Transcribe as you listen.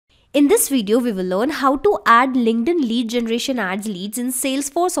In this video, we will learn how to add LinkedIn lead generation ads leads in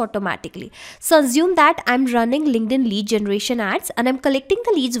Salesforce automatically. So assume that I'm running LinkedIn lead generation ads and I'm collecting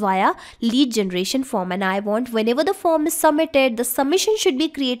the leads via lead generation form, and I want whenever the form is submitted, the submission should be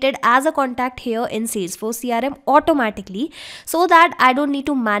created as a contact here in Salesforce CRM automatically, so that I don't need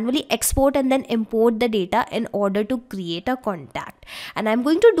to manually export and then import the data in order to create a contact. And I'm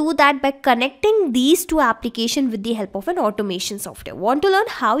going to do that by connecting these two applications with the help of an automation software. Want to learn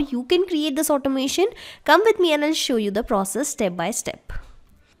how you can create this automation? Come with me and I'll show you the process step by step.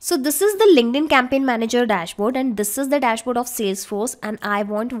 So this is the LinkedIn Campaign Manager dashboard, and this is the dashboard of Salesforce, and I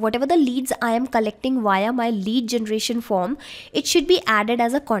want whatever the leads I am collecting via my lead generation form, it should be added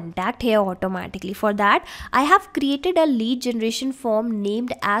as a contact here automatically. For that, I have created a lead generation form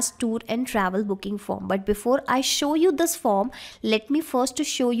named as tour and travel booking form. But before I show you this form, let me first to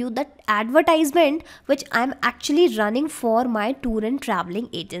show you the advertisement which I'm actually running for my tour and traveling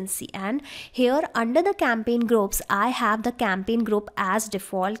agency. And here under the campaign groups, I have the campaign group as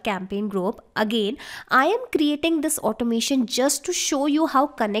default campaign group. Again, I am creating this automation just to show you how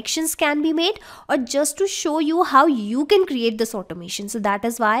connections can be made, or just to show you how you can create this automation. So that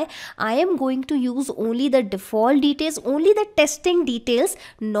is why I am going to use only the default details, only the testing details,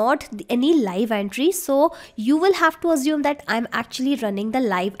 not any live entry. So you will have to assume that I'm actually running the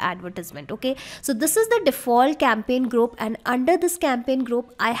live advertisement. Okay, so this is the default campaign group, and under this campaign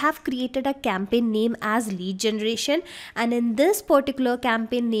group I have created a campaign name as lead generation, and in this particular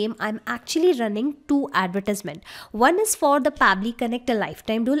campaign name I'm actually running two advertisement. One is for the Pabbly Connect a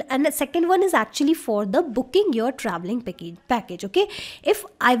lifetime deal, and the second one is actually for the booking your traveling package. Okay, if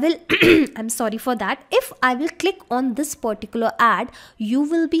I will I'm sorry for that, if I will click on this particular ad, you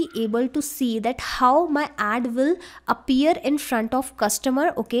will be able to see that how my ad will appear in front of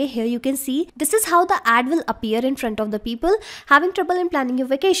customer. Okay, here you can see this is how the ad will appear in front of the people having trouble in planning your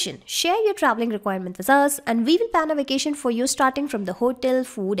vacation. Share your traveling requirement with us and we will plan a vacation for you, starting from the hotel,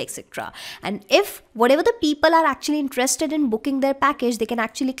 food, etc. And if whatever the people are actually interested in booking their package, they can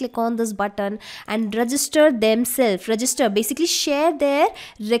actually click on this button and register themselves, basically share their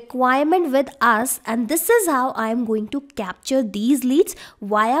requirement with us. And this is how I am going to capture these leads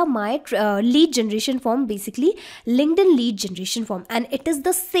via my lead generation form, basically LinkedIn lead generation form. And it is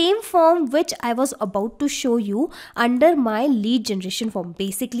the same form which I was about to show you under my lead generation form.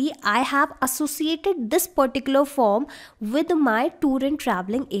 Basically, I have associated this particular form with my tour and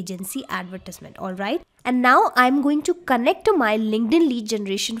traveling agency advertisement. All right. And now I'm going to connect my LinkedIn lead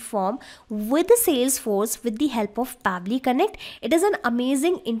generation form with the Salesforce with the help of Pabbly Connect. It is an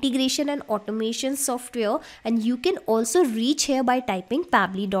amazing integration and automation software, and you can also reach here by typing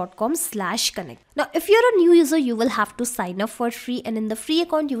pabbly.com/connect. Now, if you're a new user, you will have to sign up for free, and in the free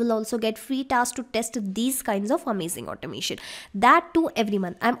account, you will also get free tasks to test these kinds of amazing automation. That too every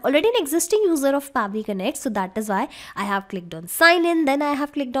month. I'm already an existing user of Pabbly Connect, so that is why I have clicked on sign in, then I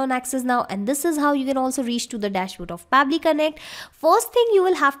have clicked on access now, and this is how you can also reach to the dashboard of Pabbly Connect. First thing you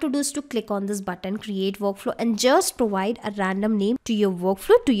will have to do is to click on this button, create workflow, and just provide a random name to your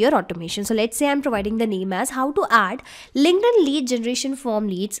workflow, to your automation. So let's say I'm providing the name as how to add LinkedIn lead generation form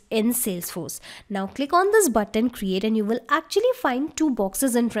leads in Salesforce. Now click on this button, create, and you will actually find two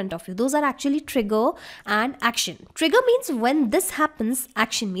boxes in front of you. Those are actually trigger and action. Trigger means when this happens,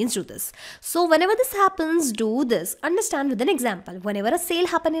 action means do this. So whenever this happens, do this. Understand with an example. Whenever a sale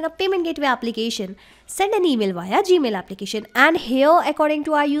happens in a payment gateway application, send an email via Gmail application. And here, according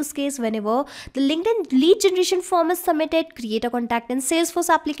to our use case, whenever the LinkedIn lead generation form is submitted, create a contact in Salesforce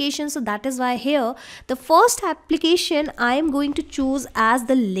application. So that is why here the first application I am going to choose as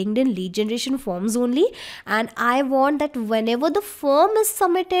the LinkedIn lead generation forms only, and I want that whenever the form is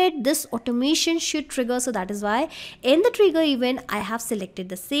submitted, this automation should trigger. So that is why in the trigger event I have selected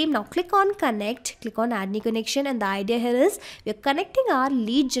the same. Now click on connect, click on add new connection, and the idea here is we are connecting our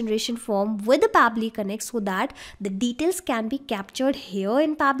lead generation form with the Pabbly Connect so that the details can be captured here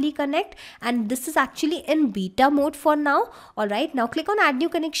in Pabbly Connect, and this is actually in beta mode for now. Alright, now click on add new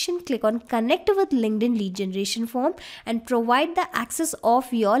connection, click on connect with LinkedIn lead generation form, and provide the access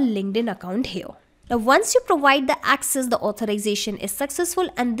of your LinkedIn account here. Now once you provide the access, the authorization is successful,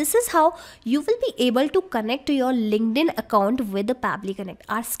 and this is how you will be able to connect to your LinkedIn account with the Pabbly Connect.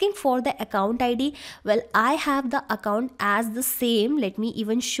 Asking for the account ID, well, I have the account as the same. Let me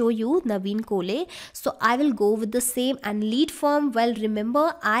even show you, Naveen Kole. So I will go with the same. And lead form, well,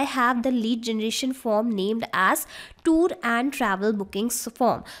 remember I have the lead generation form named as tour and travel bookings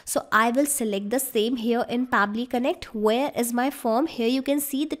form. So I will select the same here in Pabbly Connect. Where is my form? Here you can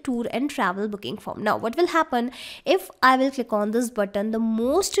see the tour and travel booking form. Now what will happen if I will click on this button? The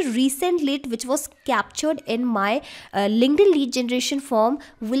most recent lead which was captured in my LinkedIn lead generation form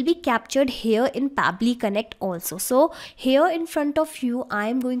will be captured here in Pabbly Connect also. So here in front of you I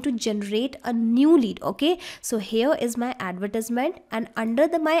am going to generate a new lead. Okay, so here is my advertisement, and under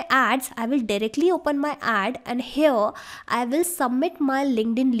my ads I will directly open my ad, and here I will submit my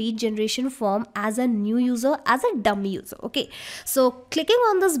LinkedIn lead generation form as a new user, as a dummy user. Okay, so clicking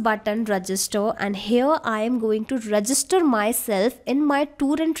on this button register, and here I am going to register myself in my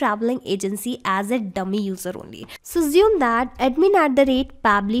tour and traveling agency as a dummy user only. So assume that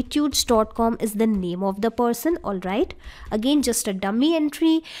admin@pabblytudes.com is the name of the person. All right, again just a dummy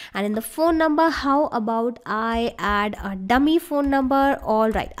entry, and in the phone number, how about I add a dummy phone number? All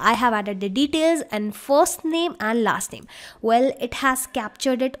right, I have added the details and first name and last name. Well, it has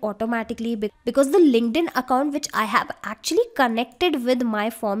captured it automatically because the LinkedIn account which I have actually connected with my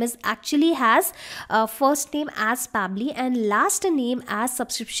form is actually has first name as Pabbly and last name as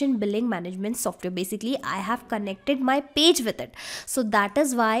subscription billing management software. Basically I have connected my page with it, so that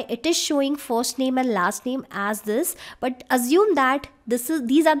is why it is showing first name and last name as this. But assume that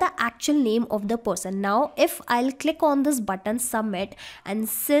these are the actual name of the person. Now if I'll click on this button submit, and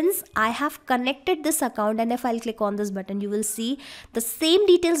since I have connected this account, and if I'll click on this button, you will see the same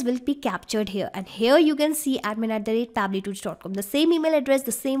details will be captured here, and here you can see admin@pabblytudes.com, the same email address,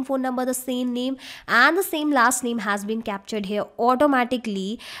 the same phone number, the same name and the same last name has been captured here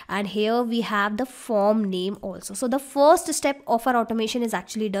automatically. And here we have the form name also. So the first step of our automation is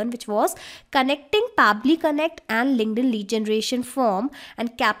actually done, which was connecting Pabbly Connect and LinkedIn lead generation form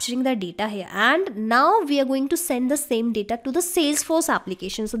and capturing the data here. And now we are going to send the same data to the Salesforce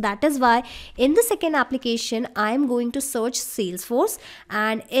application. So that is why in the second application I am going to search Salesforce,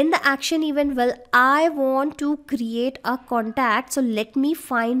 and in the action event, well, I want to create a contact. So let me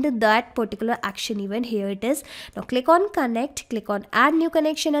find that particular action event. Here it is. Now click on connect, click on add new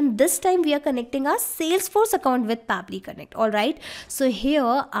connection, and this time we are connecting our Salesforce account with Pabbly Connect. All right, so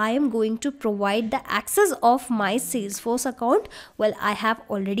here I am going to provide the access of my Salesforce account. Well, I have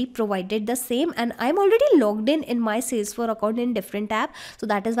already provided the same, and I'm already logged in my Salesforce account in different tab. So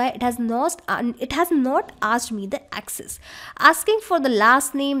that is why it has not asked me the access, asking for the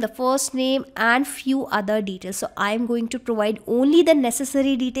last name, the first name and few other details. So I'm going to provide only the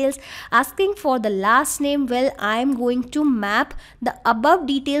necessary details. Asking for the last name, well, I'm going to map the above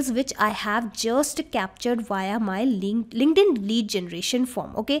details which I have just captured via my LinkedIn lead generation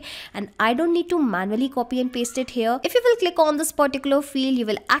form. Okay, and I don't need to manually copy and paste it here. If you will click on this particular field, you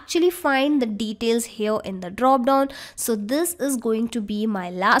will actually find the details here in the drop down. So this is going to be my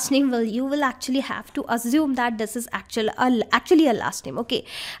last name. Well, you will actually have to assume that this is actually a last name. Okay,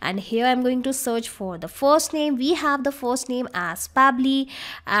 and here I'm going to search for the first name. We have the first name as Pabbly,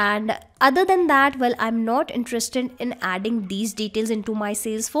 and other than that, well, I'm not interested in adding these details into my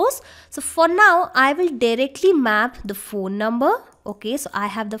Salesforce. So for now I will directly map the phone number. Okay, so I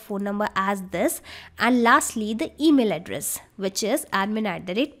have the phone number as this, and lastly the email address, which is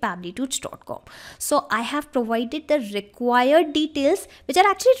admin@pabblytudes.com. So I have provided the required details which are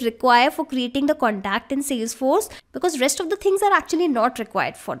actually required for creating the contact in Salesforce, because rest of the things are actually not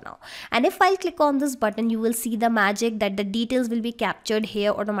required for now. And if I'll click on this button, you will see the magic that the details will be captured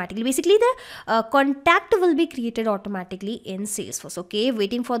here automatically. Basically the contact will be created automatically in Salesforce. Okay,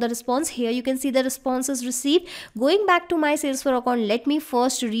 waiting for the response. Here you can see the response is received. Going back to my Salesforce account, let me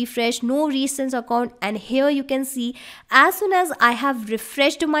first refresh, no recent account, and here you can see as soon as I have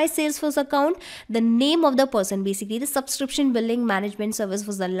refreshed my Salesforce account, the name of the person, basically the subscription billing management service,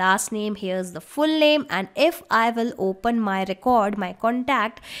 was the last name. Here's the full name, and if I will open my record, my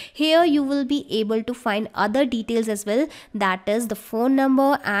contact, here you will be able to find other details as well, that is the phone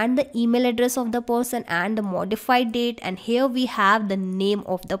number and the email address of the person and the modified date, and here we have the name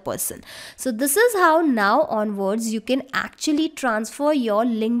of the person. So this is how now onwards you can actually transfer your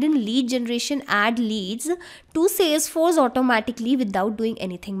LinkedIn lead generation ad leads to Salesforce automatically without doing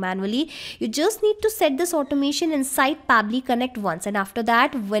anything manually. You just need to set this automation inside Pabbly Connect once, and after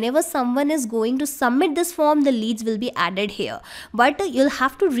that, whenever someone is going to submit this form, the leads will be added here. But you'll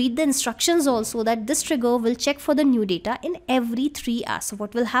have to read the instructions also, that this trigger will check for the new data in every 3 hours. So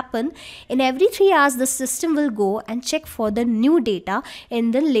what will happen, in every 3 hours the system will go and check for the new data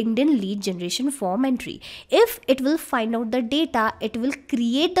in the LinkedIn lead generation form entry. If it will find out the data data, it will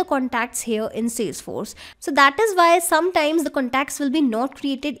create the contacts here in Salesforce. So that is why sometimes the contacts will be not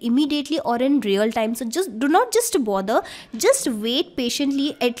created immediately or in real time. So just do not just bother, just wait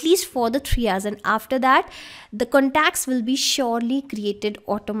patiently at least for the 3 hours, and after that the contacts will be surely created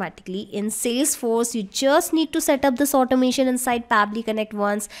automatically in Salesforce. You just need to set up this automation inside Pabbly Connect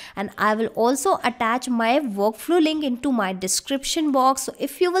once, and I will also attach my workflow link into my description box. So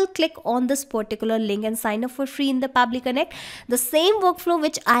if you will click on this particular link and sign up for free in the Pabbly Connect, the same workflow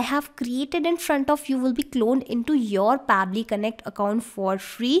which I have created in front of you will be cloned into your Pabbly Connect account for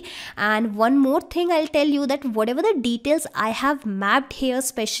free. And one more thing I'll tell you, that whatever the details I have mapped here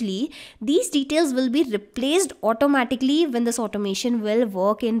specially, these details will be replaced automatically when this automation will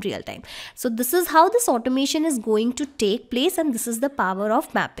work in real time. So this is how this automation is going to take place, and this is the power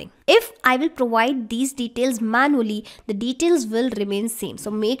of mapping. If I will provide these details manually, the details will remain same. So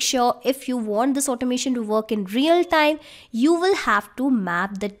make sure if you want this automation to work in real time, you will have to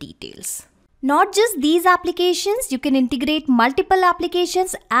map the details. Not just these applications, you can integrate multiple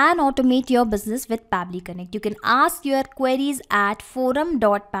applications and automate your business with Pabbly Connect. You can ask your queries at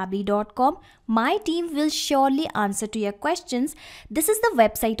forum.pabbly.com. My team will surely answer to your questions. This is the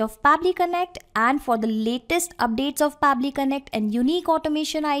website of Pabbly Connect, and for the latest updates of Pabbly Connect and unique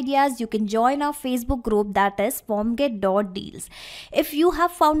automation ideas, you can join our Facebook group, that is formget.deals. If you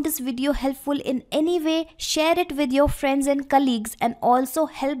have found this video helpful in any way, share it with your friends and colleagues and also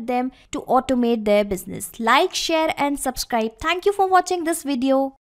help them to automate their business. Like, share and subscribe. Thank you for watching this video.